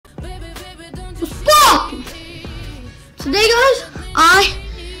Today, guys, I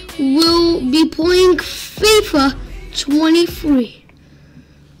will be playing FIFA 23.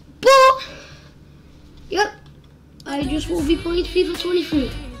 But, yep, I just will be playing FIFA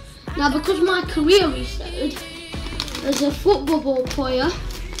 23. Now, because my career restarted as a football player,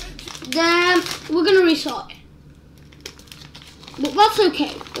 then we're going to restart. But that's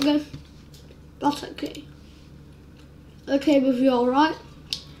okay, okay? That's okay. Okay with you, alright?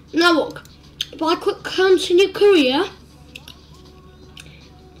 Now look, if I click continue career,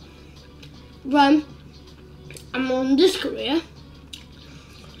 then I'm on this career,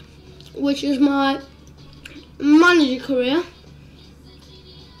 which is my manager career,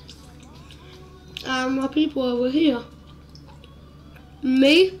 and my people over here.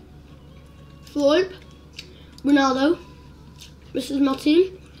 Me, Floyd, Ronaldo, this is my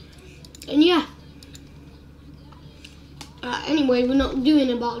team, and yeah. Anyway, we're not doing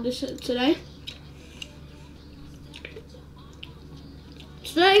about this today.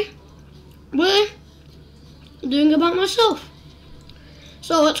 Today, we're doing about myself.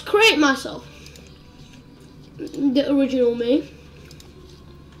 So let's create myself. The original me.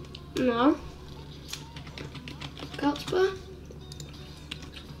 Now, Casper.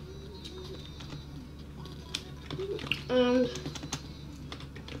 And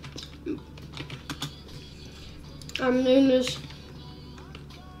I'm known as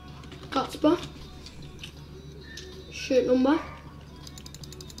Casper. Shirt number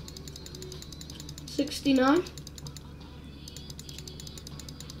 69.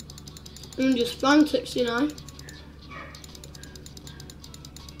 And just bang 69.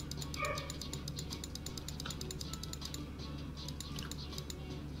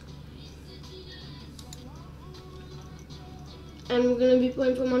 And we're going to be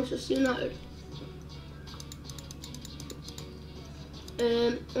playing for Manchester United.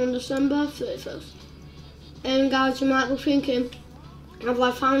 On December 31st. And guys, you might be thinking, have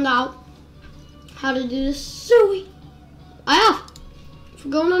I found out how to do this? Silly! I have! For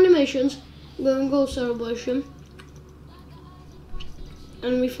going animations, go and goal celebration,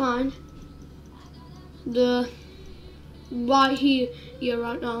 and we find the right here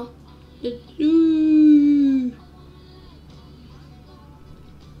right now, the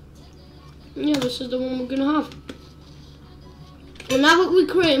yeah, this is the one we're gonna have. And now that we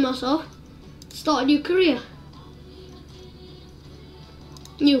created myself, start a new career.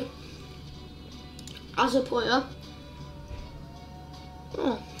 New. As a player.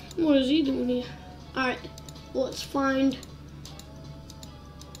 Oh, what is he doing here? Alright, let's find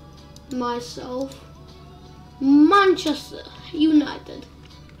myself. Manchester United.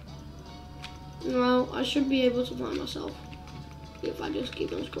 Now, I should be able to find myself if I just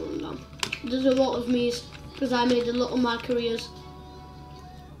keep on scrolling down. There's a lot of me's because I made a lot of my careers.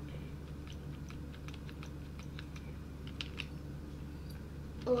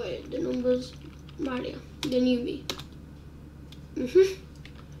 Oh wait, the numbers right here. The new me.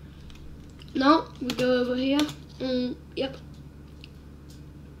 Now we go over here. Yep.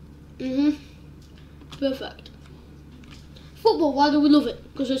 Perfect. Football, why do we love it?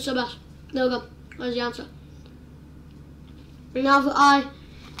 Because it's the best. There we go. There's the answer. And now that I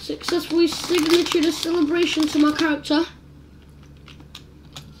successfully signatured a celebration to my character.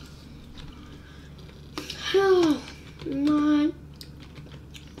 My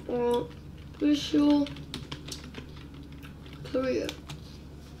official career.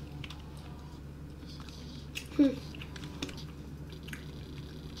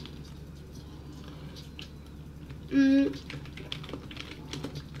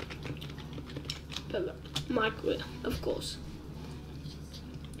 My career, of course.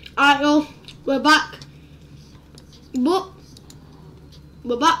 Alright, y'all, we're back. But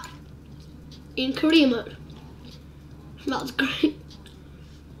we're back in career mode. That's great.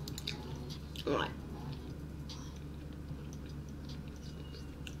 Alright.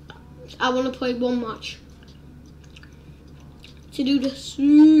 I want to play one match. To do this. I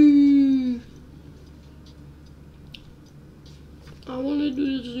want to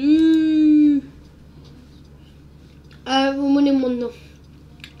do this. We're winning one though.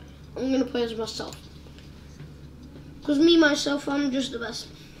 I'm going to play as myself. Because me, myself, I'm just the best.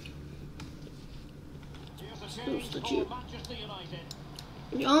 Substitute.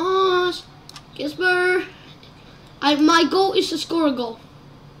 Yes. Kisper. My goal is to score a goal.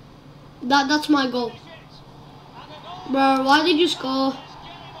 That's my goal. Bro, why did you score?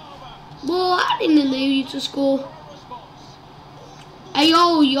 Boy, I didn't leave you to score. Hey,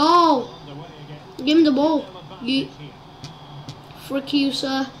 yo. Give him the ball. Frick you,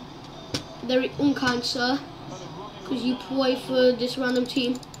 sir. Very unkind, sir. Because you play for this random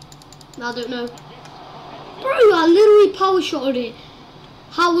team. I don't know. Bro, I literally power shotted it.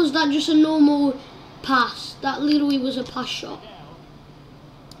 How was that just a normal pass? That literally was a pass shot.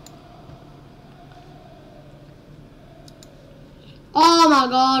 Oh my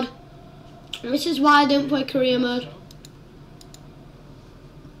god. This is why I don't play career mode.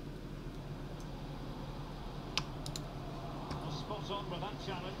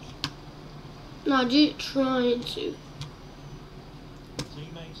 No, just trying to.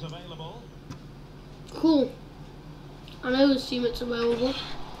 Teammates available. Cool. I know his teammates available.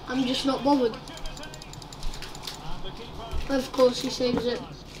 I'm just not bothered. Of course he saves it.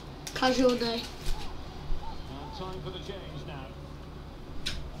 Casual day. Time for the change now.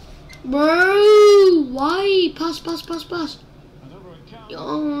 Bro, why? Pass, pass, pass, pass.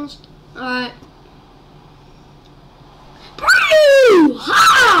 Yes. Alright. Bro,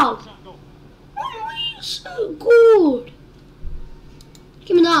 how? Why are you so good?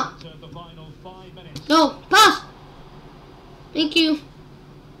 Give me that. No, pass. Thank you.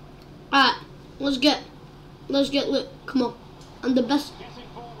 Alright, let's get lit. Come on. I'm the best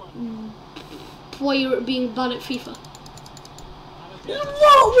player at being bad at FIFA.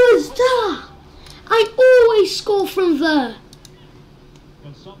 What was that? I always score from there.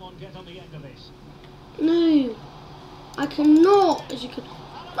 Can someone get on the end of this? No, I cannot. As you can.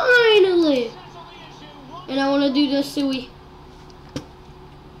 Finally. And I want to do the suey.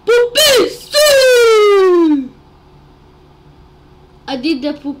 Pupisu! I did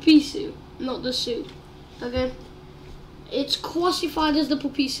the pupisu, not the su. Okay. It's classified as the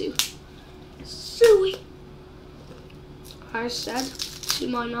pupisu. Suey. I said to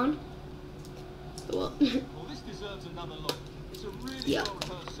my nun. Well, this deserves another look. It's a really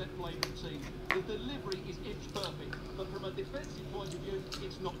well-rehearsed set play routine. The delivery is inch perfect, but from a defensive point of view,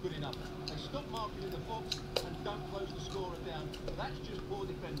 it's not good enough. They stop marking in the box and don't close the scorer down. That's just poor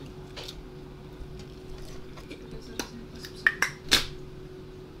defending.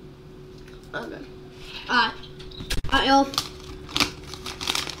 Okay. Alright. Alright, y'all.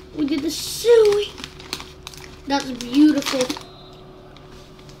 We did the suey. That's beautiful.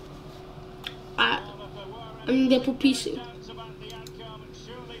 Alright. I'm the pupisu.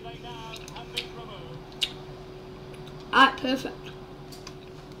 Alright, perfect.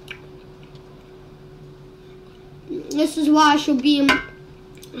 This is why I should be in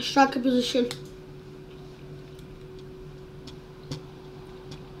a striker position.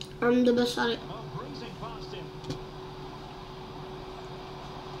 I'm the best at it.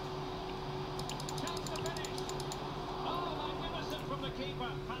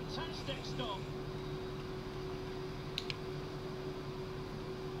 Fantastic stop.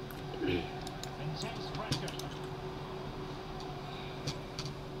 Intense pressure.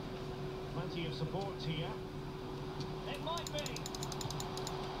 Plenty of support here. It might be.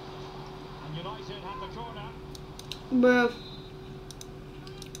 And United have the corner. Bro.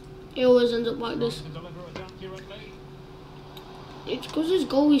 It always ends up like this. It's because his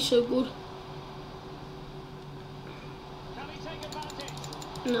goalie's so good. Can he take advantage?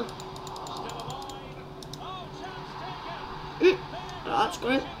 No. Still alive. Oh, chance taken. Oh, that's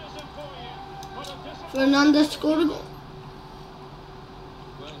great. Fernandez scored a goal.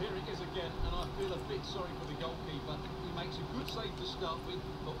 Well, here it is again, and I feel a bit sorry for the goalkeeper. He makes a good save to start with,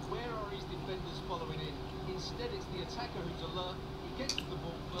 but where are his defenders following in? Instead, it's the attacker who's alert. He gets to the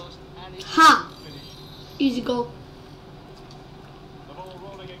ball first, and it's finished. Easy goal. The ball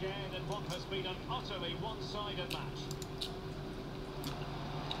rolling again in what has been an utterly one-sided match.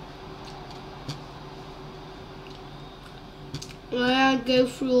 I go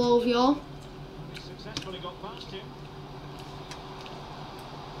through all of y'all. He successfully got past him.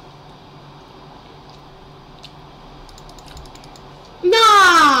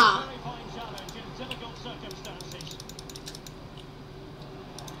 Nah! Very fine challenge in difficult circumstances.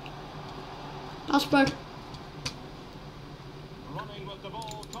 That's bad. Running with the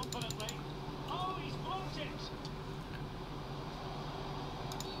ball confidently. Oh, he's blocked it.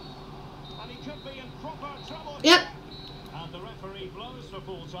 And he could be in proper trouble. Yep. And the referee blows for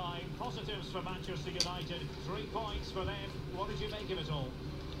full time. Positives for Manchester United. 3 points for them. What did you make of it all?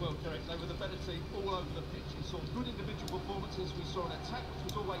 Well, Derek, they were the better team all over the pitch. We saw good individual performances. We saw an attack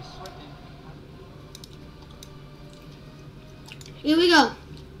which was always threatening. Here we go.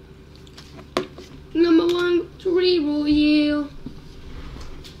 Number 1, 3 Royale.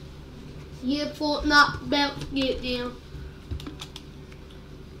 Yeah, Fortnite belt get down.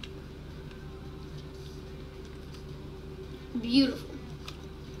 Beautiful.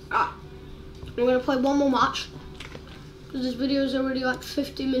 Alright. We're gonna play one more match. Because this video is already like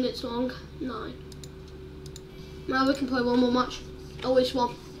 50 minutes long. 9. Now we can play one more match. Always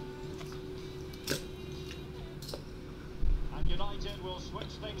one. switch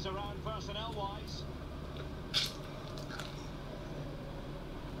things around personnel-wise.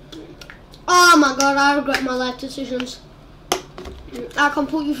 Oh my god, I regret my life decisions. I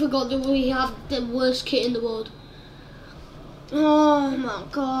completely forgot that we have the worst kit in the world. Oh my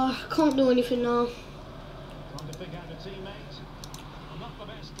god, can't do anything now. Trying to pick out a teammate. Not the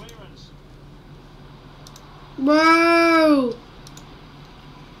best clearance. Bro!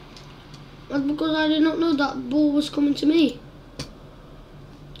 That's because I did not know that ball was coming to me.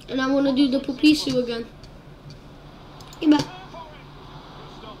 And I want to do the Pupisu again. Get back. Good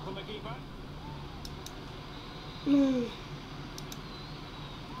stop from the keeper. No.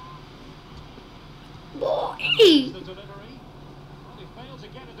 Boy! The delivery. They failed to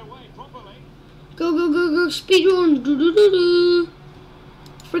get it away properly. Go, go, go, go, speed run. Do, do, do, do.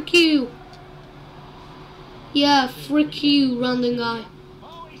 Frick you. Yeah, frick you, random guy.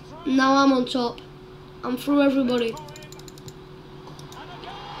 Oh, he's through. Now I'm on top. I'm through everybody. For him. And a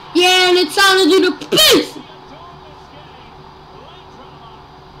goal. Yeah, and it's time to do the piss!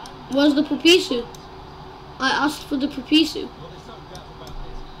 Where's the Pupisu? I asked for the Pupisu.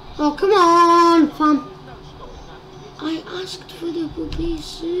 Oh, come on, fam. I asked for the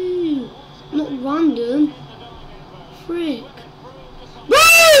Pupisu. Not random. Frick.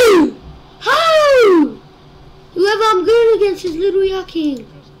 Boo! How? Whoever I'm going against is little yakking.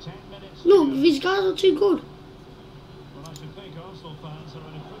 Look, these guys are too good. Well, I should think Arsenal fans are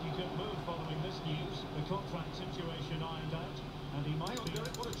in a pretty good mood following this news. The contract situation ironed out, and he might do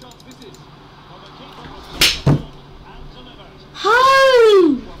it. What a chance this is. Well, the keeper was and delivered.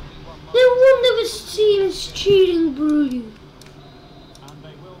 How? They will never see us cheating, bro. And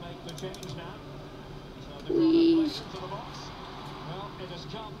they will make the change now. So they've Please. into the box. Well, it has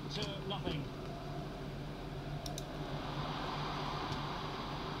come to nothing.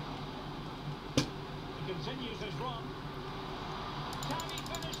 He continues his run. Can he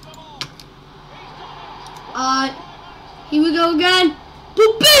finish them off? He's done it! Here we go again.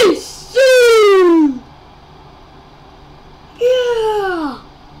 Pupisu! Yeah!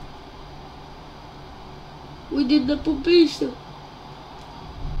 We did the Pupisu.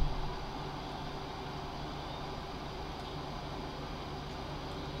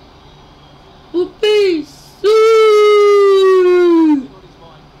 Pupisu!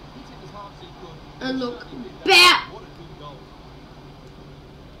 And look, bat! What a good goal.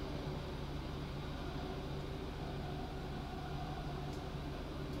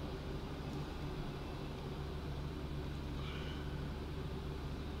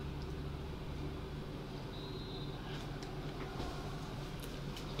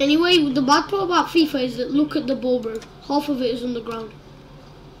 Anyway, the bad part about FIFA is that look at the ball, bro. Half of it is on the ground.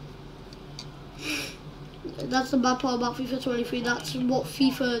 That's the bad part about FIFA 23. That's what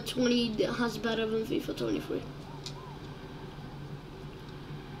FIFA 20 has better than FIFA 23.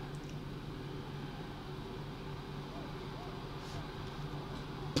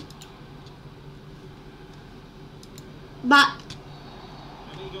 But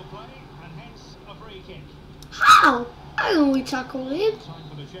Illegal play, and hence a free kick. how? I only tackled him. Time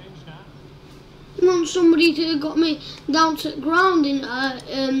for the change now. You want somebody to got me down to the ground in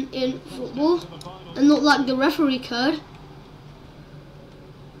football, To the final. and not like the referee cared.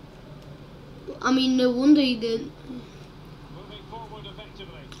 I mean, no wonder he didn't. Moving forward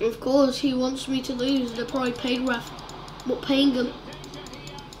effectively. Of course, he wants me to lose. They probably paid ref, but paying him. Danger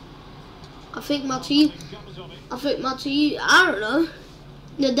here. I think my team. Comes on it. I don't know.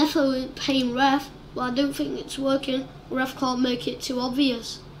 They're definitely paying ref, but I don't think it's working. Ref can't make it too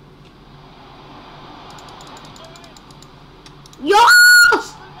obvious.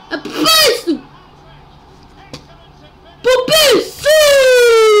 Yes! A Pupisu! Pupisu!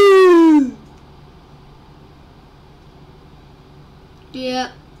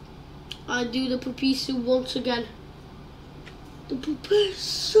 Yeah, I do the Pupisu once again. The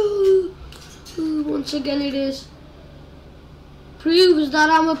Pupisu! Once again it is. Proves that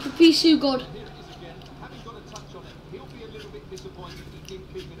I'm a Pupisu god. Here it is again. Having got a touch on it, he'll be a little bit disappointed he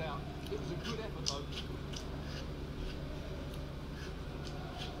didn't keep it out. It was a good effort though.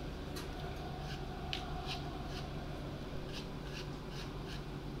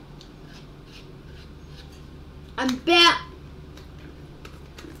 I'm back.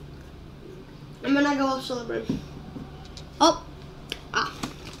 I'm gonna go off celebrating. Oh,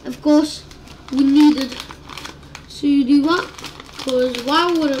 of course, we needed to do that, because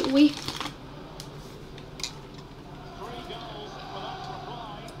why wouldn't we? 3 goals without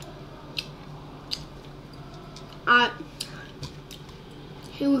reply. Alright,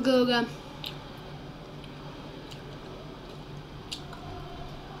 here we go again.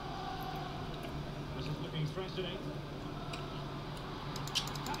 This is looking threatening.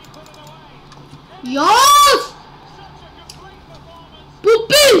 Yes!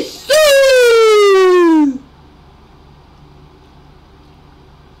 Pupisu!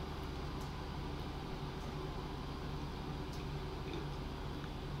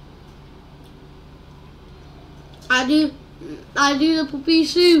 I do the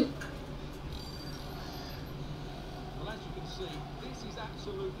Pupisu. Well, as you can see, this is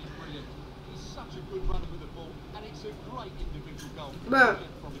absolutely brilliant. He's such a good runner with the ball, and it's a great individual goal. Bro,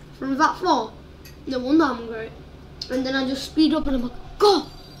 from that far, no wonder I'm great. And then I just speed up and I'm like, go!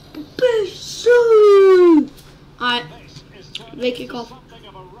 Pupisu! Alright, make it off.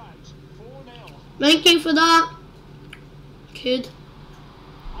 Thank you for that, kid.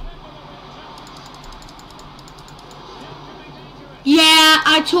 Yeah,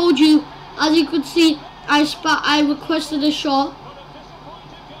 I told you. As you could see, I requested a shot.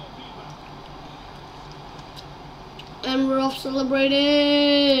 And we're off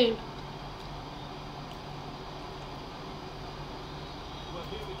celebrating.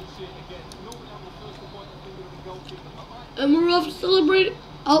 And we're off celebrating.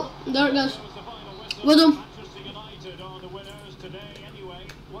 Oh, there it goes. With them.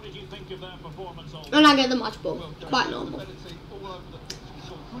 And I get the match ball. Quite normal.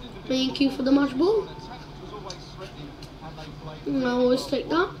 Thank you for the match ball. And I always take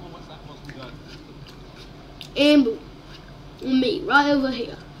that. And boom. Me, right over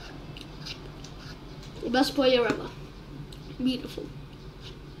here. Best player ever. Beautiful.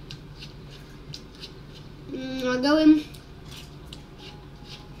 I go in.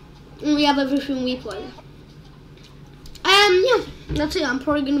 And we have everything we play. Yeah, that's it. I'm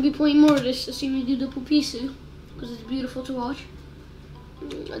probably going to be playing more of this to see me do the Pupisu, because it's beautiful to watch.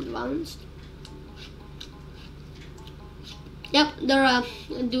 Advanced. Yep, they're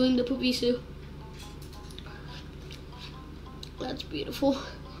doing the Pupisu. That's beautiful.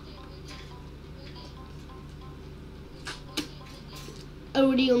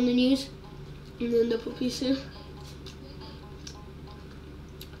 Already on the news. And then the Pupisu.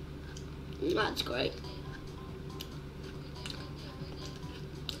 That's great.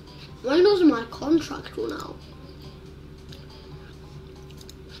 When does my contract run out?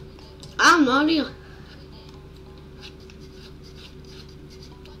 I have no idea.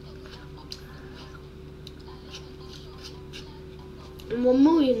 And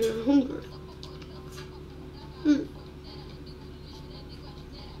 1,100,000.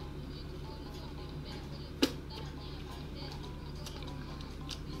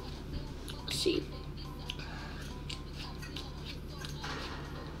 Let's see.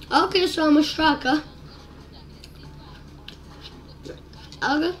 Okay, so I'm a striker.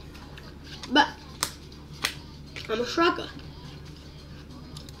 Okay. But I'm a striker.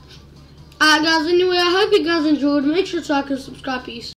 Alright guys, anyway, I hope you guys enjoyed. Make sure to like and subscribe. Peace.